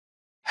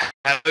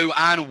Hello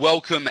and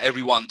welcome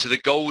everyone to the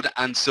Gold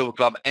and Silver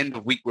Club end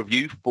of week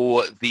review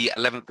for the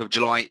 11th of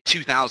July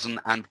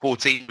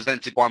 2014,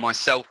 presented by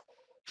myself,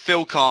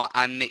 Phil Carr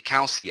and Nick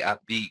Housey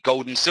at the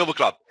Gold and Silver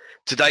Club.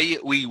 Today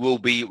we will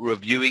be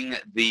reviewing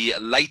the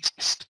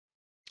latest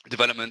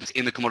developments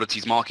in the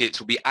commodities markets.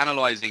 We'll be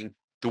analysing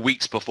the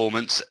week's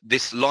performance.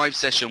 This live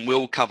session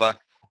will cover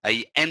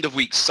a end of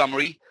week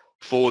summary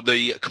for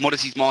the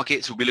commodities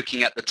markets. We'll be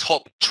looking at the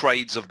top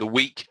trades of the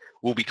week.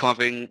 We'll be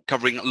covering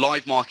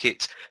live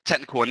market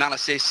technical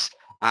analysis,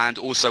 and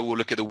also we'll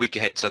look at the week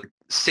ahead. So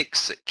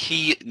 6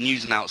 key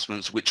news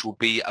announcements which will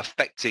be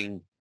affecting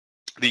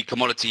the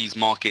commodities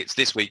markets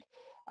this week.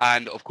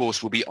 And of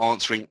course, we'll be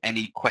answering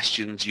any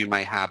questions you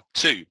may have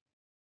too.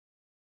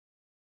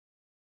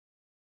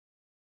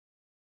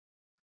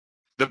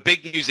 The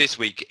big news this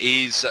week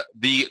is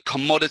the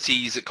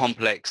commodities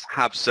complex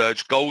have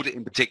surged, gold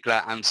in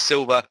particular and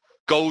silver.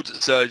 Gold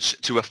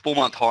surged to a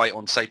 4-month high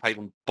on safe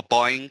haven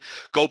buying.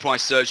 Gold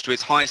price surged to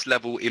its highest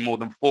level in more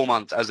than 4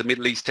 months as the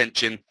Middle East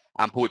tension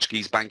and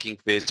Portuguese banking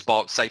fears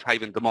sparked safe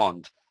haven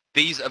demand.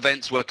 These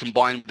events were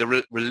combined with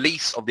the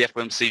release of the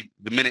FOMC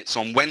the minutes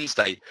on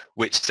Wednesday,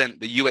 which sent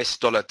the US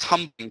dollar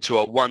tumbling to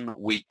a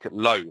 1-week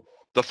low.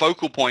 The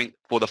focal point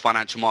for the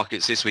financial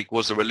markets this week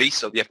was the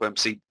release of the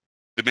FOMC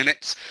the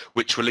minutes,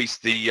 which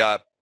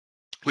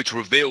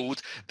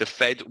revealed the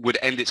Fed would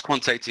end its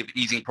quantitative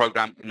easing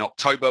program in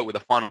October with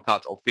a final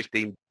cut of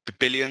 15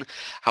 billion.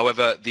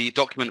 However, the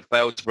document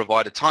failed to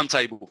provide a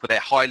timetable for their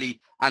highly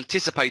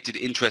anticipated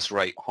interest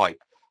rate hike.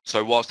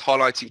 So whilst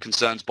highlighting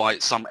concerns by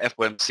some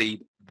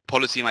FOMC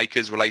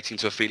policymakers relating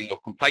to a feeling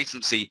of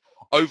complacency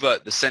over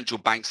the central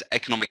bank's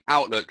economic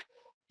outlook,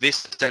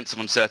 this sense of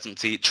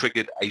uncertainty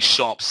triggered a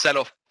sharp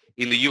sell-off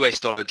in the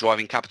US dollar,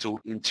 driving capital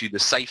into the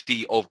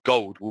safety of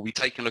gold. We'll be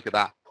taking a look at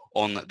that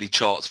on the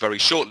charts very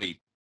shortly.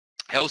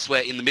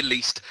 Elsewhere in the Middle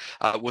East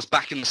was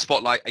back in the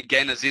spotlight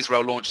again as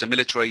Israel launched a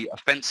military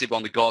offensive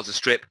on the Gaza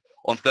Strip.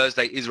 On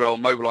Thursday, Israel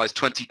mobilized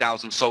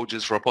 20,000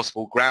 soldiers for a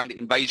possible ground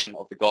invasion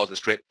of the Gaza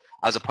Strip,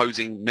 as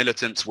opposing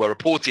militants were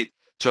reported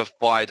to have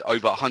fired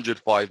over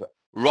 105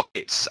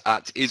 rockets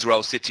at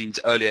Israel cities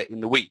earlier in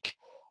the week.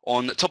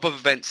 On top of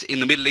events in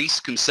the Middle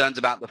East, concerns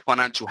about the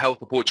financial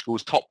health of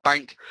Portugal's top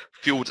bank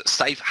fueled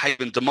safe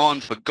haven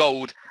demand for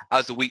gold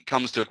as the week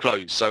comes to a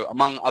close. So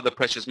among other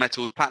precious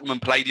metals, platinum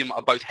and palladium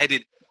are both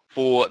headed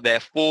for their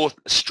 4th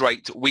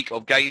straight week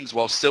of gains,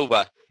 while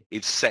silver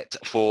is set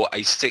for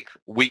a 6th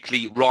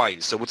weekly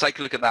rise. So we'll take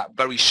a look at that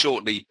very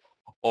shortly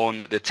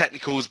on the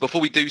technicals.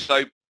 Before we do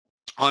so,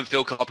 I'm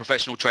Phil Carr,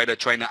 professional trader,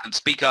 trainer and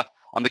speaker.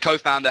 I'm the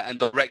co-founder and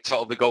director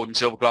of the Gold and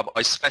Silver Club.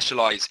 I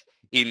specialize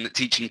in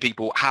teaching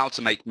people how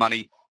to make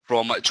money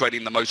from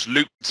trading the most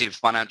lucrative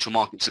financial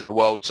markets in the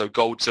world. So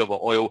gold, silver,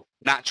 oil,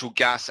 natural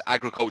gas,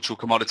 agricultural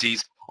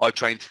commodities. I've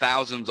trained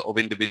thousands of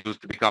individuals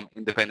to become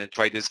independent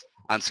traders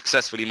and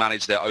successfully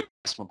manage their own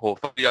investment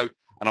portfolio.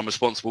 And I'm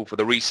responsible for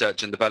the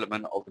research and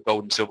development of the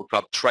Gold and Silver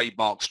Club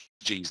trademark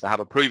strategies that have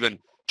a proven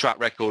track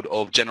record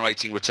of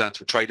generating returns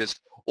for traders.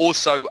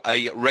 Also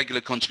a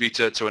regular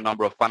contributor to a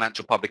number of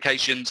financial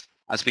publications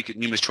and speak at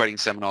numerous trading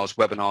seminars,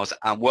 webinars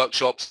and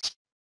workshops.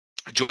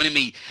 Joining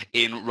me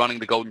in running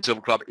the Gold and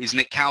Silver Club is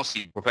Nick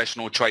Housey,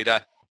 professional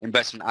trader,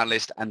 investment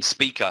analyst and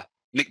speaker.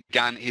 Nick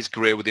began his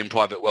career within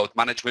private wealth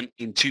management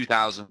in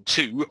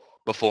 2002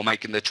 before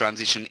making the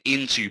transition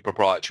into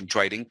proprietary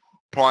trading.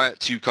 Prior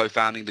to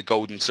co-founding the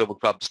Gold and Silver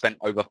Club, spent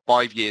over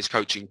 5 years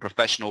coaching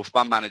professional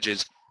fund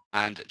managers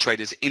and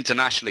traders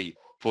internationally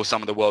for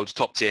some of the world's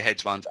top-tier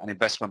hedge funds and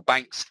investment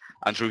banks.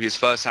 And through his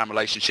first-hand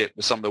relationship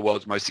with some of the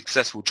world's most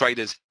successful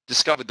traders,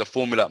 discovered the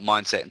formula,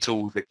 mindset and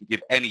tools that can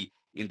give any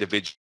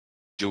individual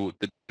the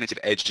definitive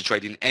edge to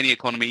trade in any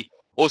economy.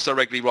 Also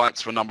regularly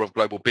writes for a number of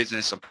global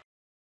business.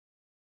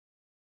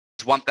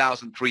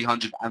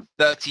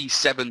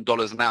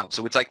 $1,337 an ounce.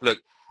 So we'll take a look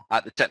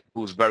at the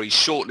technicals very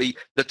shortly.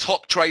 The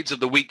top trades of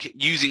the week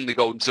using the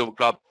Gold and Silver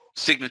Club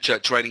signature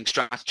trading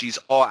strategies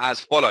are as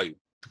follow.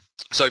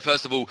 So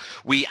first of all,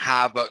 we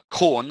have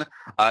corn.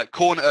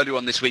 Corn earlier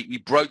on this week, we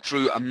broke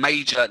through a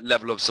major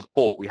level of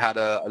support. We had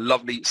a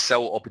lovely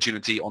sell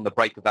opportunity on the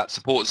break of that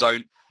support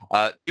zone.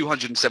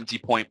 270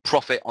 point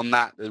profit on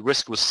that. The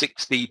risk was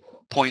 60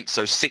 points,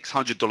 so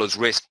 $600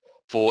 risk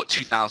for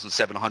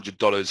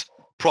 $2,700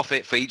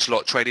 profit for each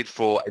lot traded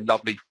for a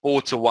lovely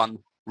 4-to-1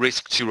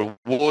 risk to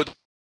reward.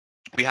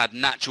 We had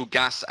natural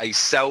gas, a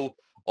sell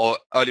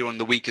earlier on in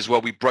the week as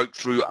well. We broke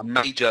through a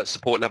major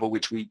support level,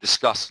 which we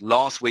discussed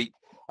last week.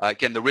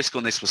 Again, the risk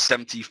on this was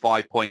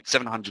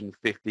 75.750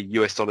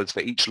 US dollars for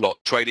each lot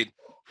traded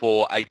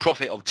for a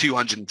profit of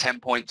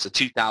 210 points, so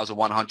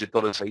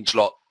 $2,100 for each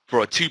lot for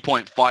a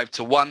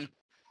 2.5-to-1.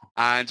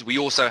 And we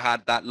also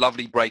had that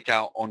lovely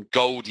breakout on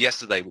gold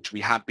yesterday, which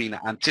we had been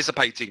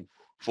anticipating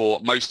for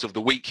most of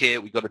the week here.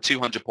 We got a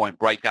 200-point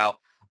breakout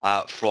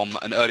from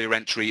an earlier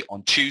entry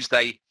on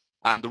Tuesday.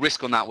 And the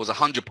risk on that was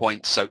 100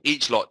 points. So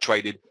each lot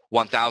traded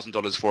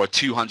 $1,000 for a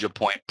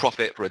 200-point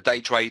profit for a day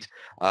trade,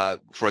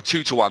 for a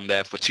 2-to-1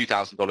 there for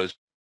 $2,000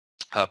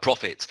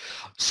 profit.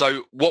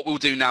 So what we'll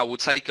do now, we'll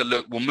take a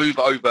look. We'll move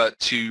over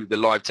to the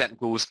live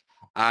technicals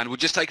And we'll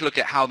just take a look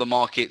at how the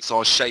markets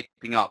are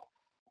shaping up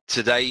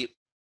today.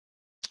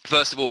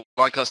 First of all,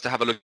 I'd like us to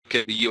have a look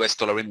at the US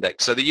dollar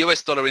index. So the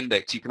US dollar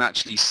index, you can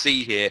actually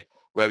see here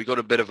where we got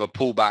a bit of a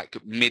pullback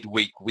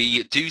midweek.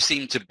 We do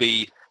seem to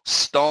be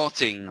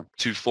starting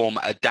to form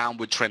a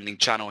downward trending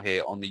channel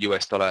here on the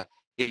US dollar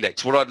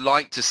index. What I'd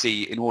like to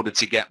see in order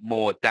to get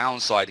more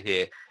downside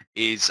here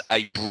is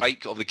a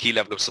break of the key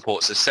level of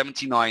support. So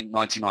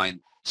 79.99,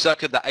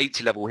 circa the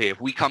 80 level here.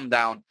 If we come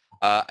down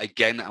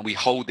again and we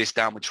hold this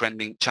downward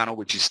trending channel,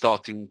 which is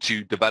starting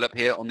to develop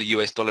here on the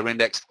US dollar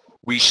index,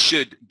 we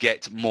should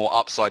get more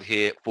upside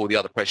here for the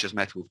other precious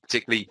metals,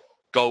 particularly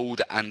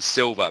gold and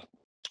silver.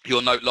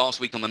 You'll note last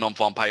week on the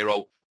non-farm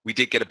payroll, we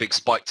did get a big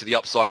spike to the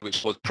upside,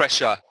 which was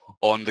pressure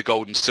on the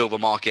gold and silver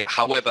market.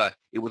 However,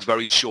 it was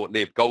very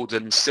short-lived. Gold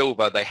and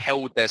silver, they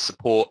held their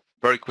support,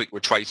 very quick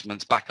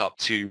retracements back up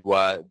to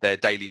their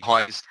daily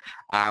highs.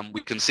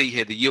 We can see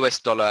here the US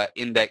dollar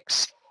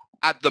index,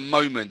 at the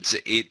moment,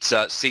 it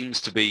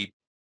seems to be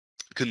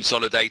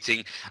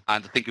consolidating,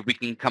 and I think if we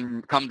can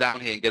come down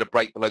here and get a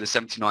break below the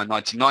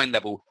 79.99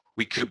 level,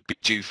 we could be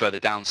due further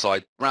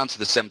downside around to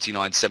the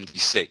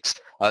 79.76.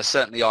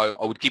 Certainly I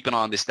would keep an eye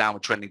on this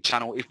downward trending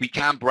channel. If we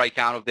can break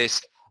out of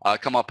this,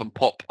 come up and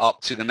pop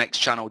up to the next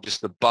channel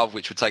just above,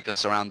 which would take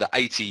us around the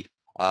 80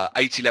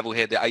 level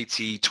here, the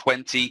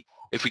 80.20.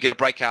 If we get a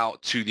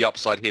breakout to the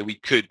upside here, we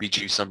could be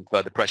due some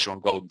further pressure on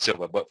gold and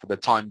silver, but for the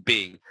time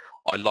being,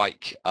 I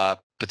like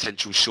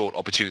potential short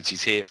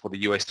opportunities here for the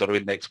US dollar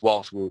index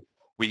whilst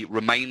we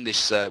remain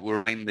this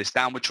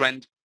downward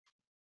trend.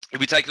 If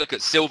we take a look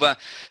at silver,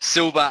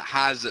 silver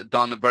has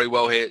done very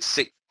well here.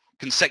 6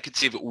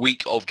 consecutive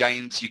week of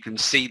gains. You can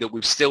see that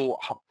we've still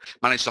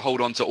managed to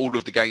hold on to all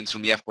of the gains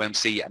from the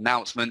FOMC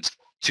announcement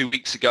 2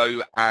 weeks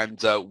ago,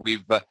 and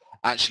we've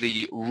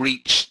actually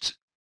reached,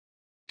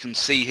 you can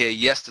see here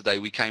yesterday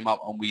we came up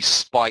and we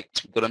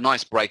spiked. We've got a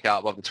nice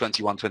breakout above the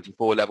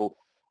 21.24 level.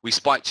 We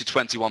spiked to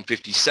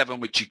 21.57,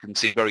 which you can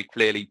see very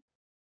clearly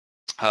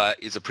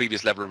is a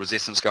previous level of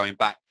resistance going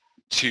back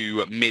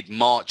to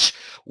mid-March.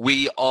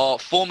 We are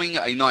forming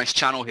a nice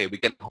channel here. We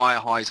get higher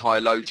highs,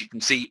 higher lows. You can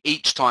see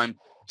each time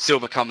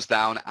silver comes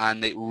down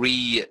and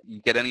you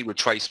get any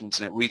retracements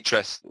and it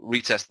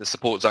retests the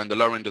support zone, the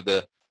lower end of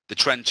the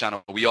trend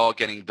channel, we are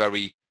getting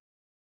very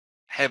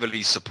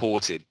heavily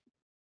supported.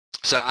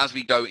 So as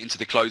we go into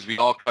the close, we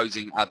are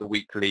closing at the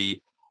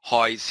weekly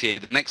highs here.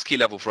 The next key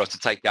level for us to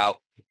take out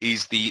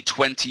is the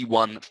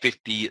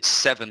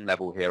 21.57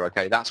 level here.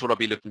 Okay, that's what I'll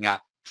be looking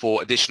at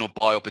for additional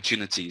buy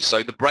opportunities.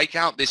 So the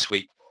breakout this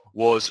week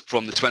was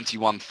from the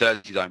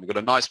 21.30 zone. We've got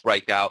a nice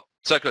breakout,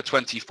 circa a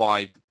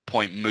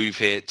 25-point move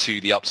here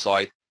to the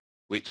upside,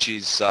 which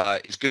is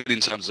good in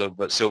terms of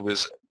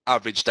silver's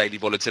average daily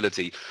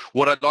volatility.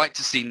 What I'd like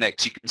to see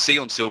next, you can see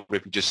on silver,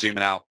 if we just zoom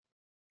it out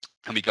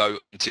and we go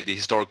into the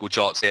historical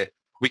charts here,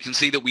 we can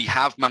see that we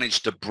have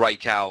managed to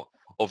break out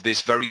of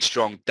this very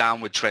strong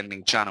downward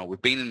trending channel.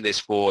 We've been in this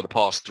for the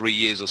past 3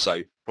 years or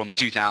so, from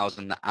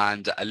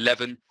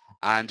 2011,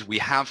 and we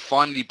have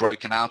finally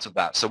broken out of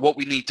that. So what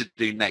we need to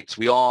do next,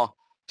 we are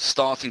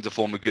starting to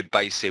form a good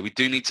base here. We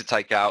do need to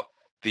take out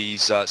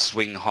these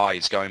swing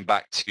highs going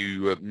back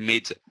to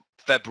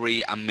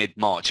mid-February and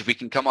mid-March. If we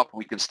can come up and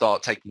we can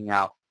start taking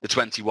out the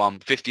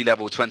 21.50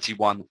 level,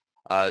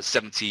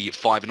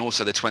 21.75, and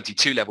also the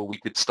 22 level, we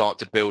could start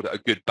to build a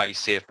good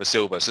base here for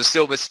silver. So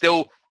silver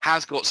still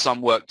has got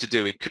some work to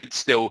do. It could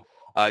still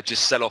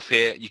just sell off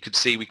here. You could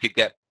see we could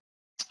get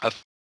a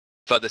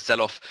further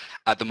sell-off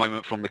at the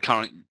moment from the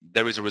current.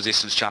 There is a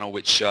resistance channel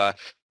which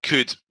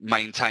could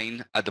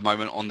maintain at the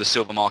moment on the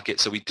silver market.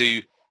 So we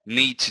do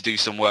need to do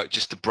some work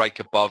just to break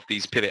above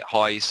these pivot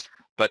highs.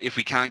 But if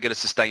we can get a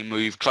sustained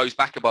move, close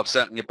back above,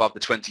 certainly above the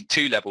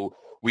 22 level,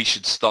 we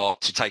should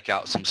start to take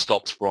out some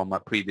stops from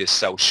previous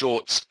sell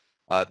shorts,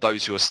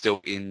 those who are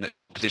still in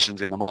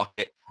positions in the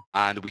market,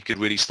 and we could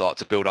really start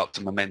to build up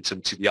some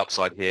momentum to the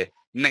upside here.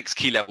 Next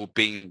key level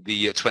being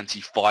the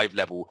 25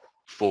 level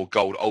for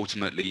gold,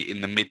 ultimately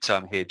in the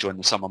midterm here during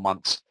the summer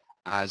months,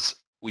 as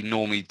we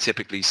normally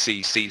typically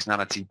see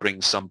seasonality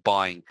bring some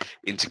buying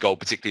into gold,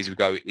 particularly as we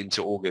go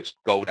into August,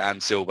 gold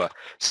and silver.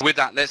 So with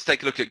that, let's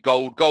take a look at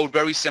gold. Gold,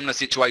 very similar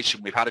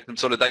situation. We've had a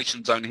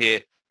consolidation zone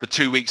here for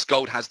 2 weeks.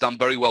 Gold has done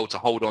very well to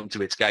hold on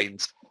to its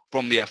gains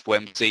from the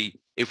FOMC.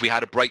 If we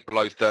had a break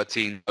below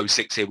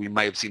 13.06 here, we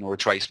may have seen a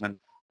retracement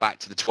back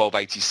to the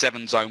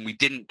 12.87 zone. We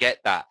didn't get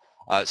that.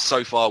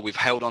 So far, we've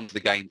held on to the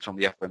gains from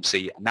the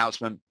FOMC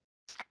announcement.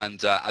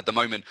 And at the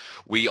moment,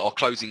 we are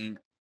closing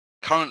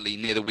currently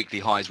near the weekly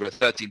highs. We're at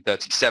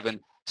 13.37,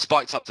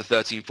 spiked up to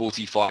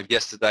 13.45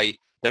 yesterday.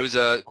 There was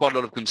quite a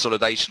lot of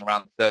consolidation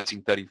around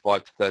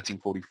 13.35 to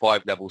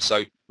 13.45 level.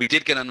 So we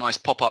did get a nice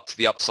pop up to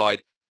the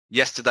upside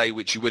yesterday,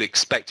 which you would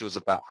expect was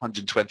about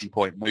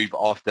 120-point move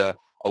after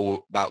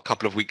about a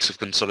couple of weeks of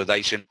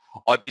consolidation.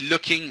 I'd be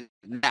looking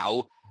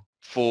now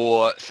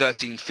for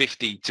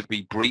 13.50 to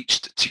be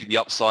breached to the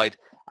upside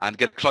and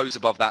get close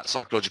above that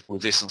psychological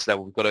resistance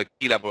level. We've got a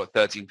key level at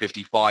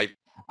 13.55,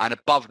 and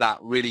above that,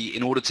 really,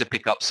 in order to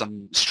pick up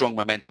some strong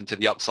momentum to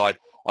the upside,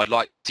 I'd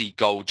like to see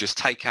gold just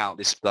take out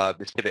this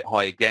pivot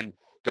high again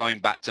going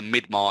back to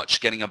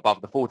mid-March, getting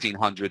above the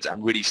 1400s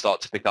and really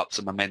start to pick up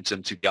some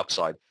momentum to the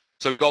upside.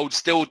 So gold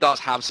still does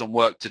have some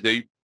work to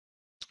do,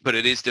 but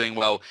it is doing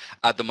well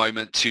at the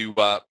moment to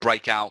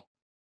break out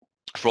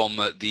from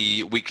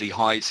the weekly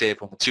highs here,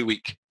 from the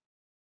 2-week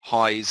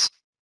highs.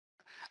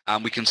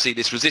 And we can see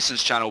this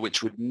resistance channel,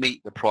 which would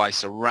meet the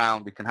price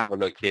around, we can have a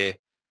look here,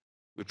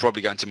 we're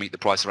probably going to meet the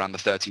price around the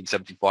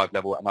 1375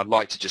 level. And I'd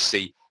like to just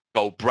see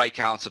gold break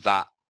out of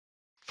that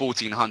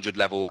 1400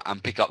 level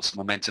and pick up some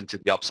momentum to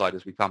the upside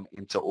as we come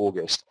into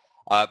August.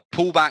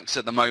 Pullbacks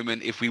at the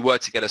moment, if we were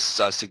to get a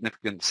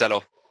significant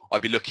sell-off,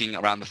 I'd be looking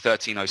around the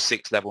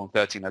 1306 level and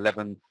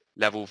 1311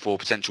 level for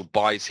potential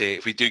buys here.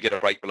 If we do get a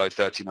break below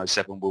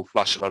 1307, we'll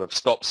flush a lot of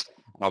stops,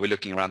 and I'll be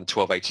looking around the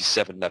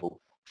 1287 level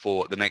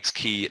for the next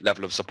key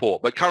level of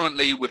support. But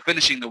currently, we're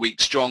finishing the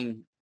week strong.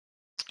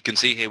 You can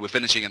see here we're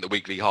finishing at the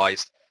weekly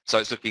highs, so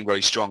it's looking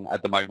very strong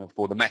at the moment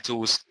for the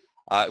metals.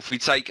 If we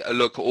take a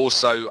look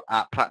also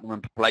at platinum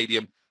and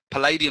palladium,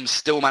 palladium's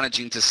still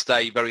managing to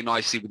stay very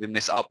nicely within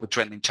this upward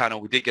trending channel.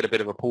 We did get a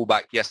bit of a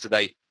pullback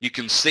yesterday. You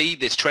can see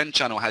this trend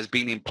channel has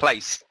been in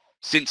place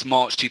since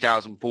March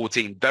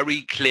 2014.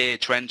 Very clear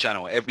trend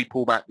channel. Every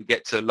pullback we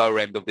get to the lower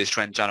end of this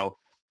trend channel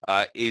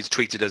is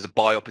treated as a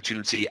buy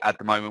opportunity at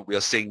the moment. We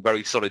are seeing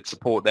very solid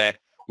support there.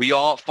 We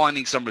are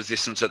finding some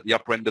resistance at the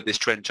upper end of this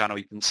trend channel.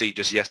 You can see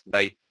just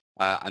yesterday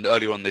and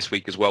earlier on this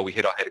week as well, we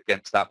hit our head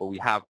against that, but we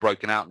have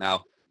broken out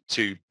now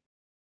to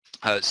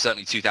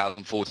certainly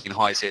 2014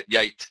 highs here,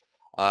 the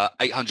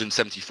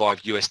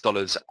 875 US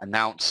dollars an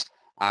ounce,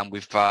 and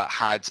we've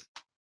had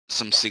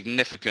some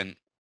significant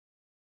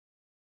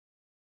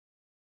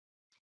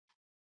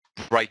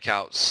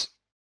breakouts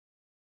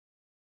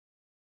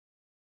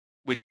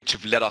which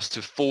have led us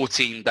to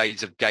 14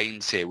 days of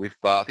gains here. We've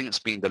I think it's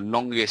been the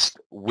longest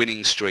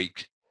winning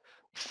streak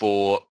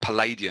for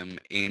palladium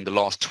in the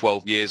last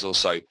 12 years or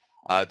so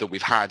that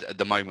we've had at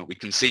the moment. We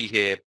can see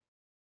here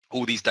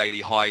all these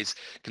daily highs,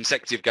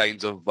 consecutive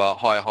gains of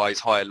higher highs,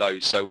 higher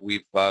lows. So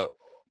we've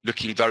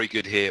looking very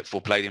good here for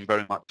palladium,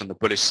 very much on the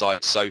bullish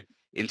side. So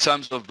in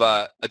terms of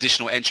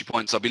additional entry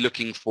points, I'll be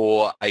looking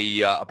for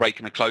a break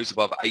and a close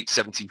above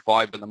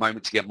 875 at the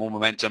moment to get more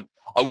momentum.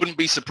 I wouldn't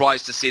be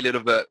surprised to see a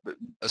little bit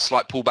a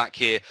slight pullback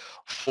here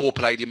for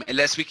palladium,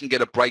 unless we can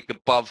get a break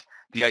above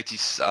the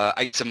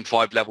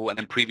 875 level and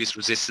then previous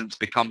resistance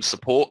becomes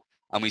support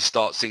and we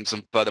start seeing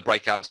some further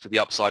breakouts to the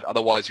upside.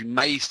 Otherwise, we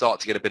may start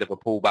to get a bit of a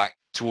pullback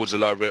towards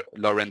the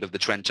lower end of the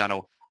trend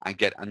channel and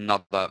get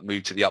another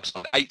move to the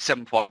upside.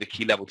 875, the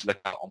key level to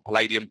look at on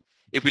palladium.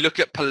 If we look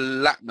at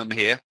platinum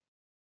here,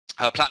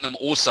 platinum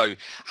also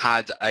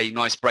had a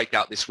nice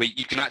breakout this week.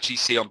 You can actually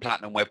see on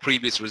platinum where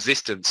previous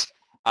resistance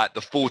at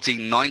the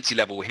 1490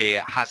 level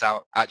here has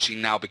actually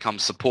now become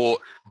support,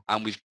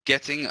 and we're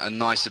getting a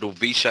nice little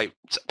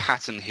V-shaped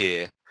pattern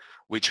here,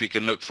 which we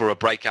can look for a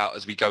breakout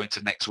as we go into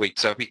next week.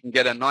 So if we can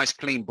get a nice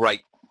clean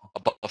break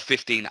above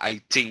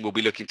 1518, we'll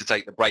be looking to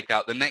take the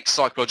breakout. The next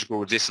psychological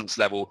resistance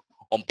level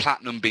on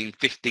platinum being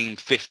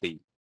 1550.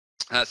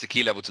 That's the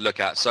key level to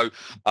look at. So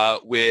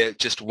we're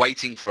just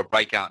waiting for a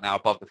breakout now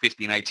above the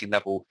 1518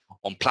 level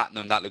on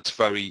platinum. That looks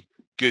very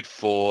good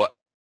for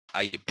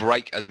a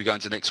break as we go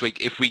into next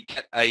week. If we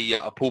get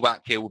a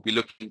pullback here, we'll be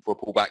looking for a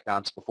pullback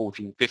down to the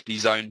 1450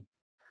 zone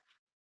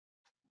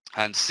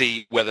and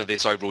see whether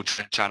this overall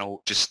trend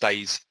channel just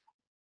stays,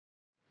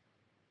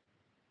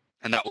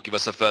 and that will give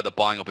us a further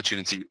buying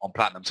opportunity on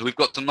platinum. So we've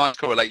got some nice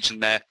correlation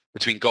there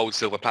between gold,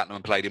 silver, platinum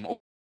and palladium,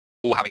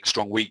 all having a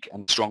strong week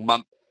and strong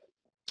month.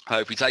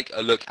 If we take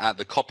a look at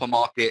the copper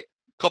market,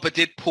 copper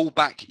did pull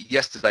back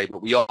yesterday,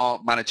 but we are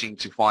managing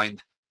to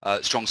find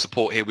strong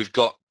support here. We've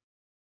got,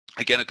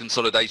 again, a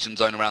consolidation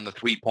zone around the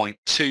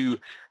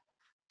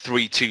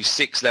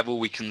 3.2326 level.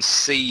 We can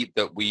see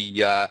that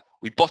we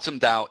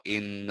bottomed out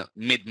in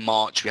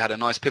mid-March. We had a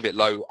nice pivot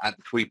low at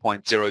the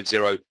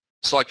 3.00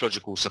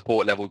 psychological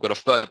support level. We've got a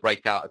further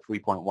breakout at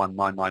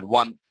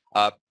 3.1991.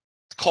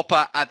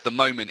 Copper at the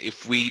moment,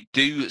 if we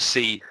do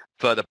see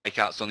further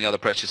breakouts on the other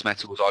precious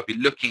metals, I'd be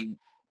looking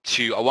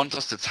to, I want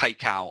us to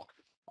take out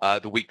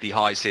the weekly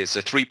highs here.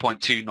 So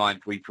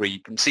 3.2933.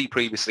 You can see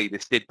previously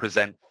this did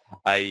present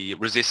a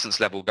resistance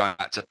level going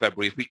back to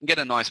February. If we can get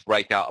a nice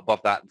breakout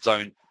above that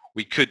zone,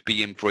 we could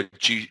be in for a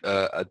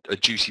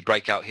juicy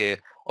breakout here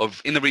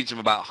of in the region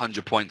of about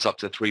 100 points up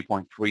to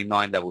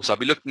 3.39 level. So I'll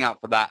be looking out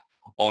for that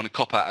on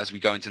copper as we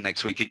go into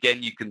next week.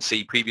 Again, you can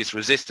see previous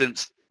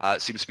resistance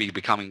seems to be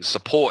becoming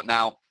support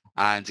now.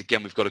 And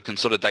again, we've got a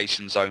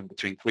consolidation zone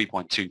between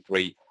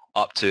 3.23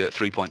 up to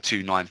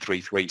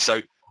 3.2933.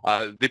 So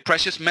the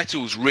precious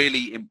metals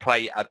really in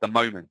play at the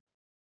moment.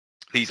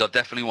 These are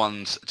definitely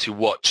ones to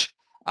watch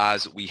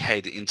as we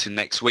head into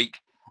next week.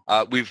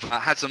 We've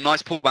had some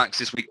nice pullbacks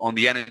this week on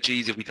the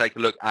energies. If we take a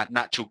look at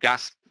natural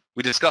gas,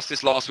 we discussed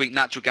this last week.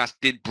 Natural gas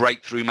did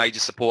break through major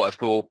support at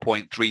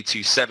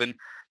 4.327.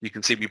 You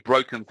can see we've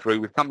broken through.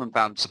 We've come and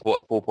found support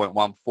at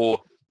 4.14.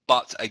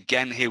 But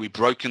again, here we've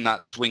broken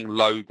that swing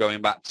low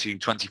going back to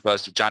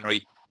 21st of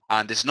January.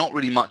 And there's not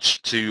really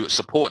much to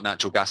support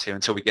natural gas here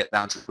until we get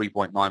down to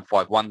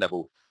 3.951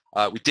 level.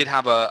 We did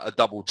have a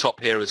double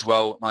top here as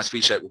well. Nice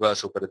V-shaped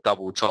reversal, but a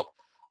double top.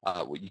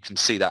 You can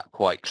see that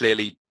quite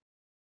clearly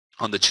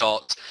on the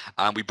chart.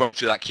 And we broke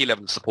through that key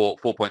level of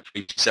support,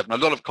 4.327. A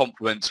lot of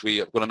confidence.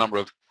 We've got a number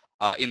of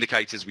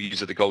indicators we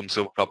use at the Gold and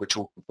Silver Club, which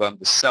will confirm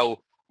the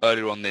sell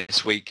earlier on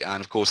this week.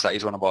 And of course, that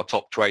is one of our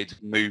top trades.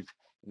 Move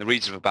in the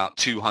region of about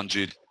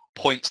 200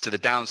 points to the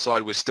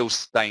downside. We're still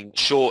staying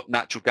short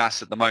natural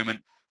gas at the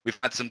moment. We've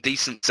had some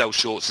decent sell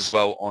shorts as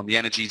well on the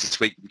energies this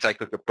week. We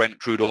take a look at Brent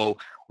crude oil.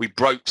 We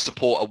broke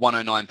support at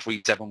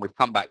 109.37. We've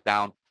come back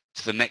down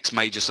to the next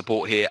major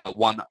support here at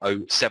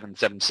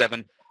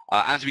 107.77.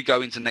 As we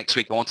go into next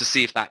week, I want to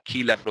see if that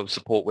key level of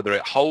support, whether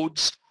it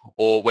holds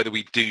or whether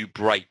we do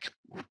break.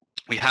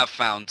 We have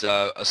found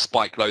a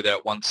spike low there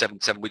at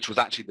 177, which was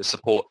actually the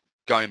support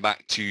going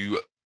back to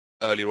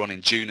earlier on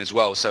in June as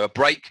well. So a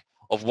break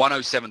of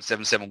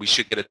 107.77, we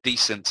should get a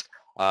decent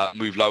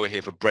move lower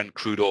here for Brent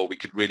crude oil. We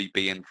could really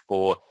be in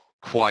for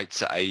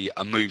quite a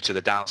move to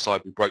the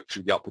downside. We broke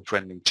through the upward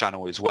trending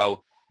channel as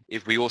well.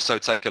 If we also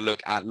take a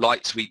look at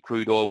light sweet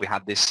crude oil, we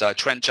had this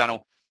trend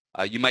channel.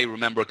 You may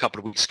remember a couple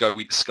of weeks ago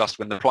we discussed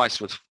when the price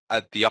was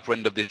at the upper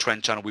end of the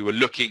trend channel, we were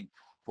looking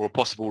for a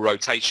possible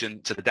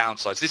rotation to the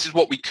downside. So this is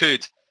what we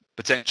could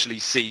potentially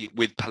see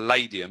with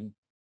palladium.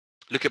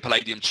 Look at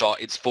palladium chart.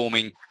 It's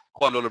forming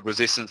quite a lot of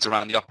resistance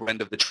around the upper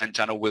end of the trend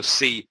channel. We'll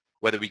see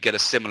whether we get a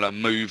similar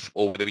move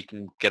or whether we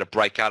can get a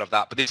break out of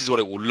that. But this is what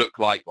it will look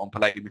like on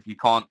palladium. If you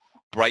can't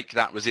break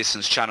that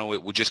resistance channel,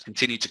 it will just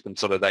continue to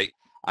consolidate.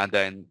 And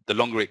then the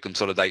longer it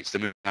consolidates, the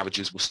moving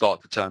averages will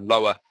start to turn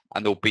lower,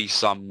 and there'll be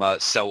some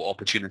sell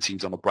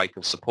opportunities on a break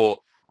of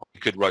support. We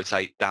could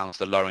rotate down to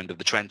the lower end of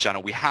the trend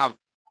channel. We have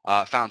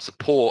found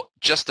support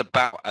just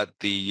about at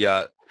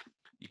the,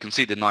 you can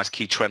see the nice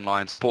key trend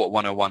line, support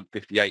at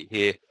 101.58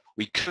 here.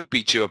 We could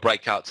be due a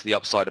breakout to the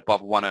upside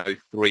above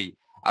 103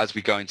 as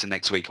we go into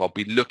next week. I'll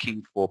be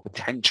looking for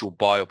potential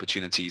buy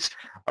opportunities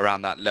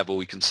around that level.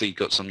 We can see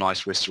got some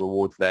nice risk to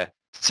rewards there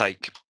to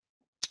take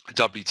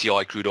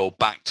WTI crude oil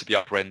back to the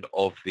upper end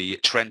of the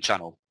trend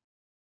channel.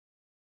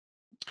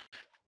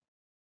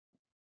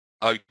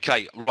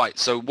 Okay, right,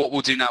 so what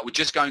we'll do now, we're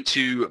just going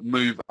to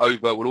move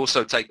over. We'll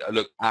also take a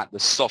look at the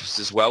softs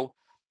as well.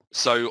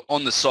 So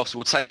on the softs,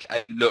 we'll take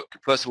a look.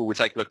 First of all, we'll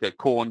take a look at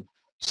corn.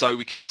 So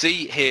we can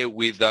see here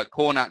with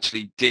corn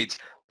actually did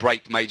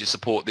break major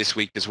support this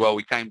week as well.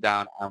 We came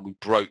down and we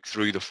broke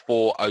through the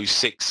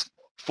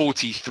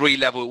 406.43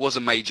 level. It was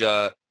a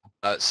major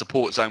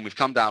support zone. We've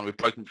come down, we've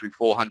broken through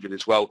 400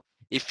 as well.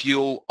 If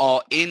you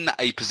are in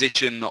a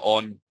position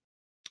on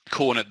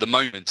corn at the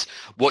moment,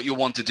 what you'll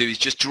want to do is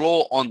just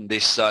draw on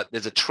this.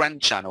 There's a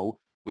trend channel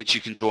which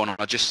you can draw on.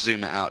 I'll just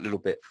zoom it out a little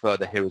bit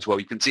further here as well.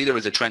 You can see there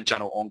is a trend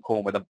channel on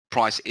corn where the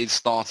price is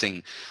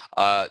starting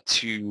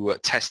to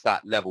test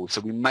that level.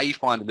 So we may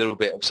find a little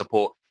bit of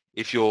support.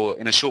 If you're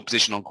in a short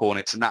position on corn,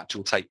 it's a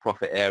natural take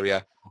profit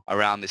area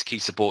around this key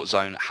support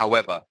zone.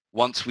 However,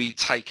 once we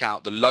take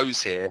out the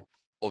lows here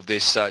of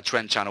this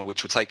trend channel,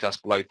 which will take us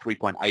below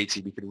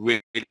 3.80, we could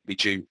really be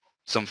due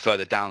some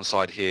further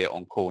downside here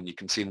on corn. You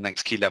can see the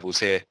next key levels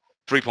here,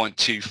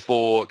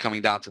 3.24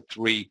 coming down to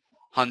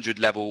 300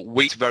 level.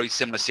 Wheat, very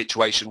similar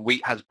situation.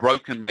 Wheat has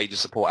broken major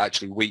support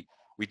actually. Wheat,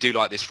 we do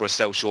like this for a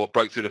sell short,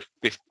 broke through the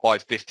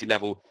 550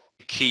 level,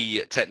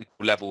 key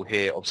technical level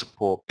here of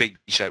support, big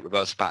V-shaped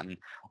reverse pattern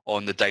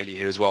on the daily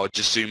here as well.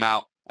 Just zoom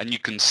out and you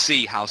can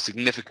see how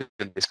significant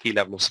this key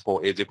level of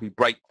support is. If we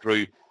break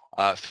through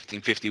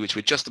 1550, which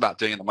we're just about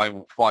doing at the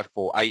moment,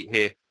 548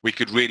 here, we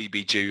could really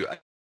be due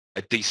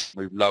a decent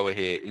move lower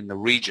here in the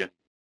region.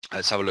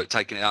 Let's have a look,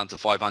 taking it down to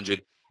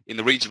 500 in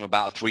the region of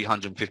about a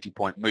 350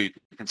 point move.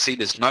 You can see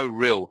there's no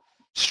real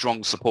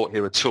strong support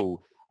here at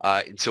all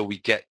until we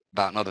get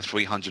about another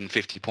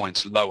 350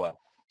 points lower.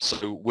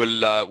 So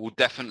we'll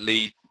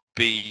definitely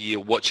be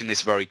watching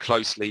this very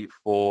closely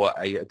for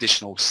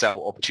additional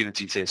sell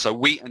opportunities here. So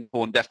wheat and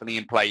corn definitely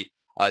in play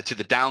to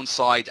the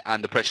downside,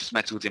 and the precious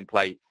metals in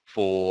play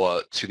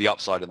to the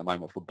upside at the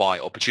moment for buy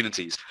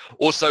opportunities.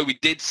 Also, we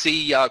did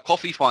see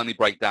coffee finally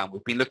break down.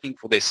 We've been looking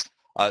for this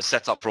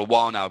setup for a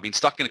while now. We've been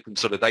stuck in a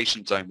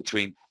consolidation zone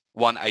between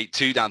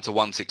 182 down to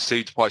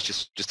 162. The price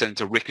just tending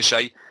to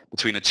ricochet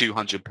between a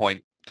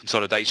 200-point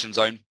consolidation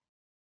zone.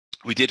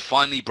 We did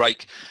finally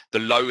break the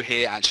low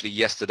here actually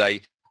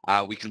yesterday.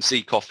 We can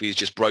see coffee is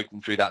just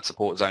broken through that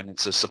support zone.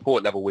 It's a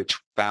support level which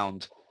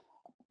found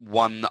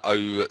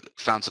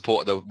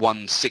support at the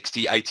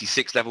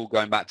 160.86 level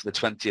going back to the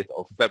 20th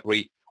of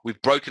February.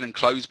 We've broken and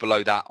closed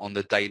below that on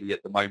the daily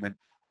at the moment.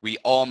 We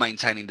are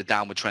maintaining the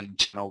downward trending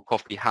channel.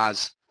 Coffee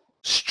has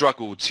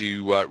struggled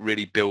to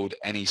really build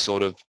any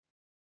sort of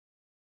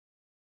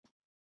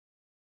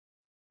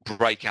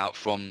breakout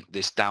from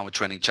this downward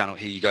trending channel.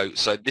 Here you go.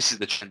 So this is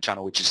the trend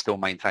channel which is still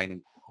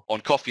maintaining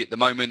on coffee at the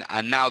moment.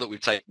 And now that we've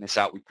taken this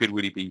out, we could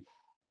really be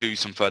do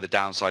some further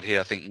downside here.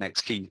 I think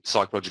next key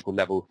psychological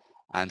level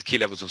and key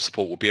levels of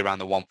support will be around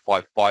the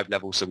 155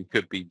 level. So we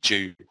could be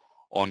due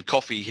on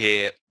coffee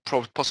here,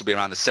 possibly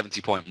around a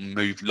 70-point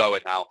move lower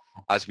now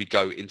as we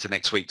go into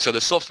next week. So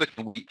the soft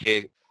looking week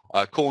here,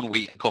 corn,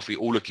 wheat and coffee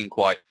all looking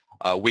quite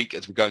week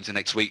as we go into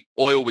next week.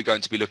 Oil, we're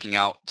going to be looking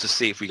out to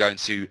see if we're going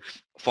to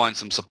find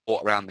some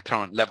support around the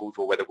current levels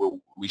or whether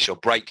we shall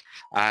break.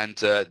 And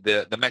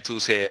the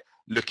metals here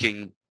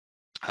looking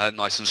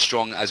nice and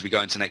strong as we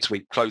go into next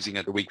week, closing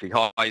at the weekly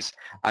highs,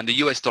 and the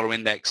US dollar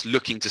index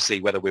looking to see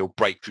whether we'll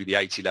break through the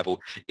 80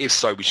 level. If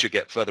so, we should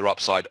get further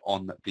upside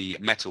on the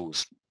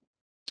metals.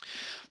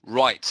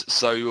 Right,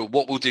 so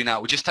what we'll do now,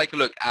 we'll just take a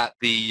look at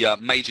the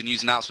major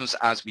news announcements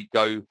as we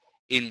go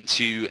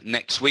into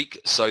next week.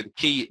 So the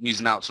key news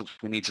announcements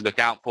we need to look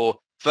out for.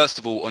 First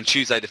of all, on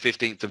Tuesday the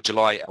 15th of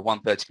July at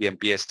 1:30 p.m.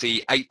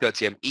 BST,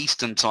 8:30 a.m.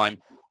 Eastern time,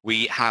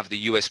 we have the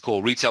US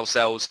core retail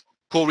sales.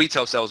 Core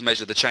retail sales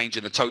measure the change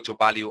in the total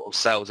value of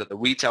sales at the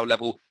retail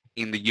level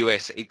in the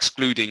US,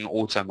 excluding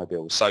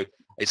automobiles. So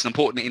it's an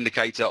important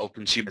indicator of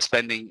consumer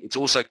spending. It's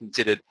also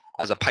considered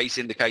as a pace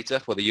indicator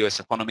for the US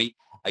economy.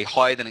 A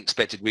higher than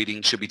expected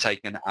reading should be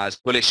taken as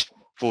bullish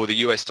for the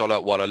US dollar,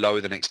 while a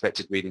lower than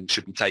expected reading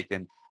should be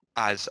taken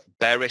as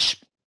bearish.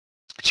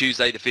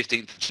 Tuesday the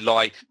 15th of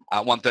July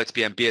at 1:30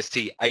 p.m.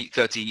 BST,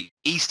 8:30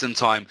 Eastern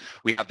time,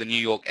 we have the New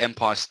York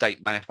Empire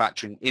State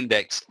Manufacturing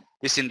Index.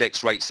 This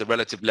index rates the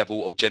relative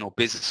level of general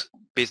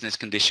business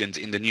conditions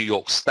in the New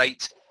York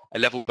state. A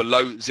level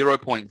below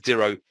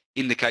 0.0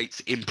 indicates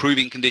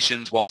improving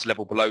conditions, whilst a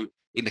level below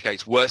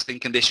indicates worsening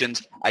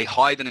conditions. A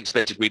higher than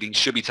expected reading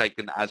should be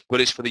taken as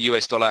bullish for the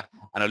US dollar,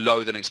 and a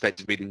lower than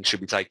expected reading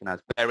should be taken as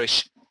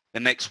bearish.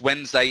 The next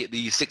Wednesday,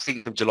 the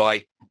 16th of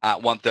July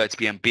at 1:30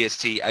 p.m.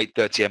 BST,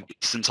 8:30 a.m.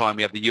 Eastern time,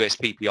 we have the US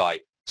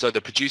PPI. So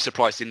the Producer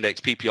Price Index,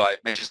 PPI,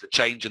 measures the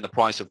change in the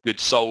price of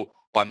goods sold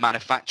by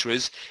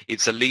manufacturers.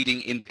 It's a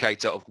leading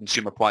indicator of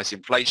consumer price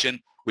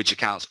inflation, which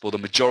accounts for the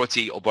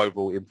majority of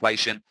overall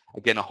inflation.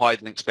 Again, a higher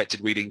than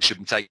expected reading should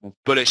be taken as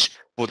bullish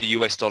for the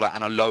US dollar,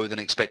 and a lower than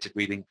expected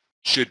reading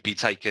should be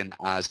taken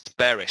as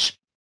bearish.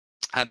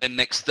 And then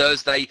next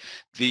Thursday,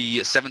 the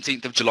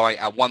 17th of July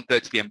at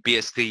 1:30 p.m.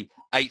 BST,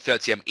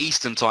 8:30 a.m.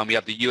 Eastern time, we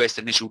have the US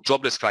initial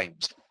jobless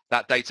claims.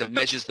 That data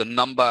measures the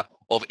number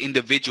of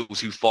individuals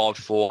who filed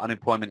for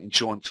unemployment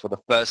insurance for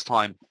the first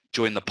time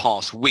during the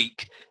past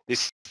week.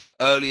 This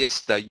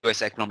earliest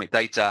US economic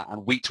data,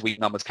 and week-to-week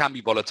numbers can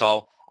be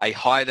volatile. A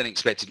higher than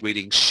expected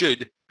reading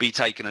should be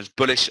taken as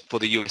bullish for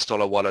the US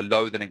dollar, while a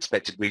lower than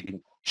expected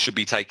reading should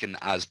be taken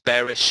as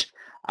bearish.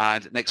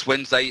 And next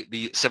Wednesday,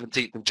 the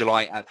 17th of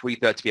July at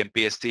 3:30 p.m.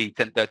 BST,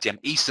 10:30 a.m.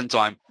 Eastern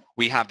time,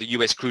 we have the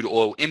US crude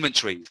oil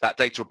inventories. That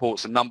data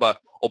reports the number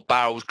of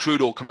barrels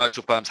crude oil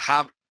commercial firms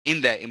have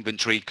in their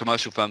inventory.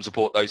 Commercial firms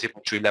report those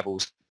inventory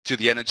levels to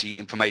the Energy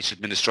Information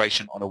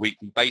Administration on a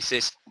weekly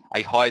basis.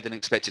 A higher than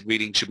expected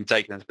reading should be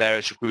taken as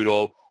bearish for crude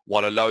oil,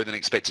 while a lower than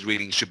expected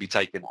reading should be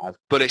taken as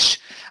bullish.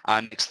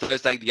 And next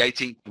Thursday, the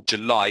 18th of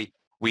July,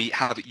 we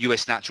have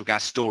US natural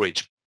gas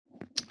storage.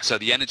 So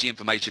the Energy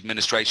Information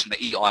Administration,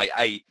 the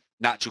EIA,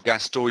 natural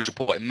gas storage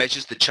report, it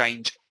measures the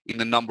change in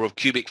the number of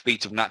cubic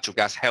feet of natural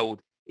gas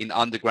held in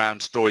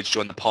underground storage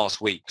during the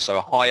past week. So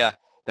a higher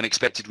than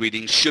expected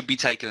reading should be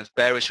taken as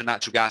bearish for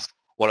natural gas,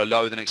 while a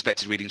lower than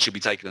expected reading should be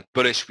taken as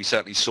bullish. We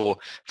certainly saw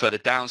further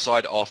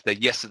downside after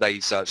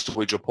yesterday's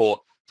storage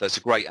report. So it's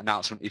a great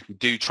announcement if you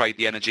do trade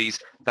the energies.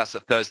 That's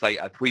at Thursday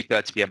at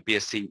 3:30 p.m.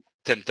 BST,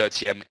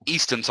 10:30 a.m.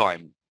 Eastern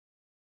time.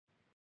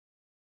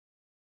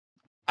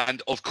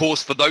 And of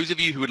course, for those of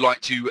you who would like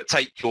to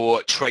take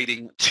your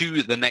trading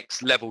to the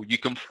next level, you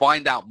can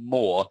find out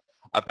more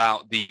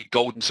about the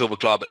Gold and Silver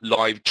Club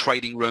live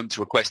trading room. To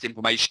request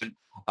information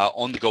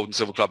on the Gold and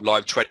Silver Club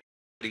live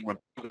trading room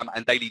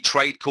and daily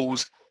trade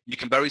calls, you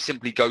can very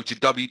simply go to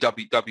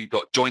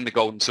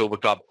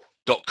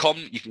www.jointhegoldandsilverclub.com.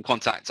 You can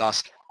contact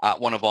us at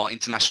one of our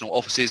international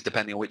offices,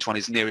 depending on which one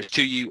is nearest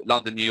to you: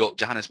 London, New York,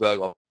 Johannesburg,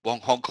 or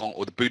Hong Kong,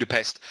 or the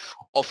Budapest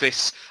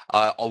office.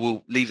 I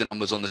will leave the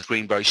numbers on the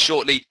screen very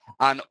shortly.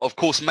 And of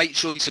course, make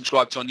sure you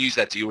subscribe to our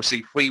newsletter. You'll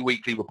receive free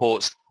weekly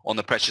reports on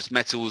the precious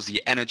metals, the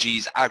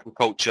energies,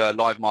 agriculture,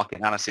 live market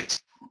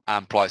analysis,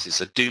 and prices.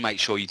 So do make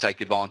sure you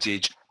take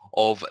advantage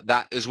of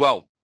that as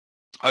well.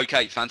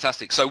 Okay,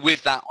 fantastic. So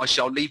with that, I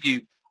shall leave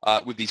you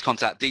with these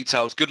contact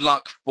details. Good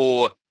luck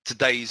for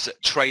today's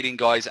trading,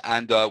 guys,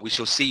 and we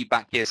shall see you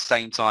back here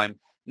same time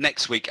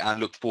next week, and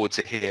look forward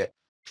to hear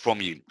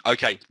from you.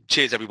 Okay,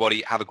 cheers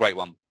everybody. Have a great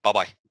one.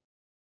 Bye-bye.